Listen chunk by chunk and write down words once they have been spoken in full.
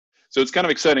So it's kind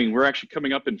of exciting. We're actually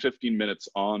coming up in 15 minutes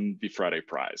on the Friday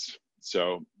prize.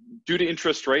 So due to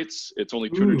interest rates, it's only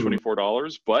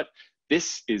 $224, but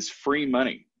this is free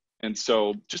money. And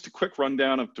so just a quick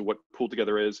rundown of to what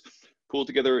PoolTogether is.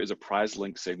 PoolTogether is a prize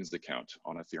linked savings account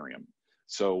on Ethereum.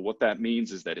 So what that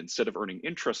means is that instead of earning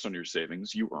interest on your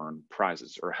savings, you earn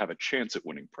prizes or have a chance at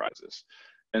winning prizes.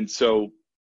 And so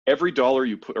every dollar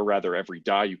you put, or rather every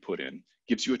die you put in,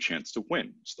 gives you a chance to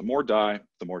win. So the more die,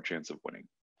 the more chance of winning.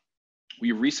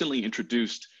 We recently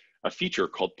introduced a feature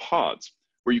called pods,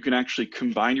 where you can actually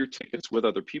combine your tickets with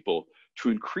other people to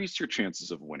increase your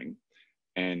chances of winning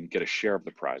and get a share of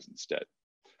the prize instead.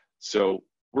 So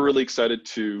we're really excited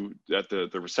at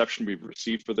the reception we've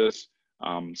received for this.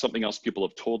 Something else people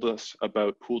have told us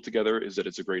about PoolTogether is that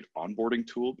it's a great onboarding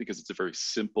tool because it's a very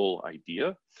simple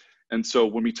idea. And so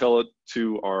when we tell it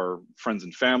to our friends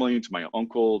and family, to my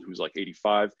uncle who's like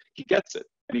 85, he gets it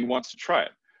and he wants to try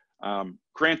it.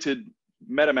 Granted,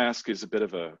 MetaMask is a bit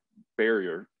of a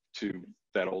barrier to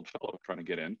that old fellow trying to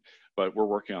get in, but we're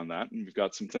working on that and we've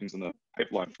got some things in the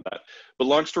pipeline for that. But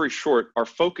long story short, our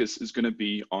focus is going to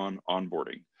be on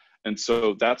onboarding. And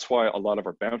so that's why a lot of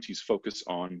our bounties focus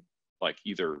on like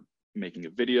either making a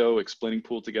video explaining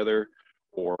PoolTogether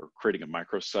or creating a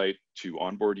microsite to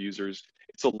onboard users.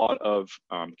 It's a lot of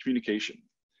communication.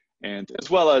 And as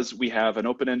well as we have an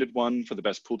open-ended one for the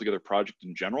best PoolTogether project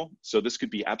in general. So this could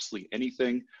be absolutely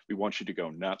anything. We want you to go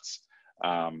nuts.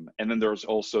 And then there's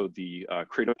also the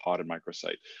create a pod and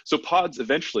microsite. So pods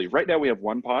eventually, right now we have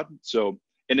one pod. So,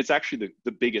 and it's actually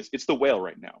the biggest, it's the whale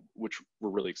right now, which we're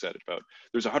really excited about.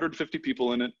 There's 150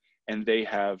 people in it and they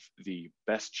have the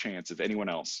best chance of anyone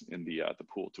else in the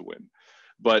pool to win.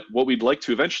 But what we'd like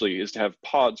to eventually is to have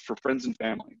pods for friends and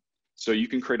family. So you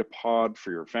can create a pod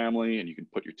for your family and you can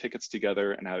put your tickets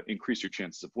together and increase your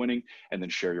chances of winning and then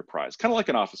share your prize, kind of like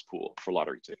an office pool for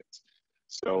lottery tickets.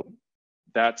 So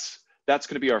that's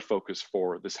going to be our focus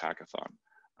for this hackathon.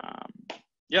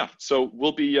 Yeah, so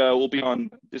we'll be on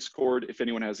Discord. If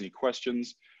anyone has any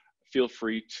questions, feel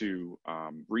free to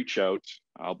reach out.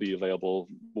 I'll be available.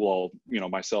 We'll all,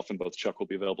 myself and both Chuck will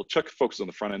be available. Chuck focuses on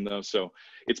the front end though, so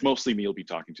it's mostly me you'll be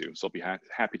talking to. So I'll be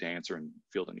happy to answer and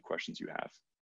field any questions you have.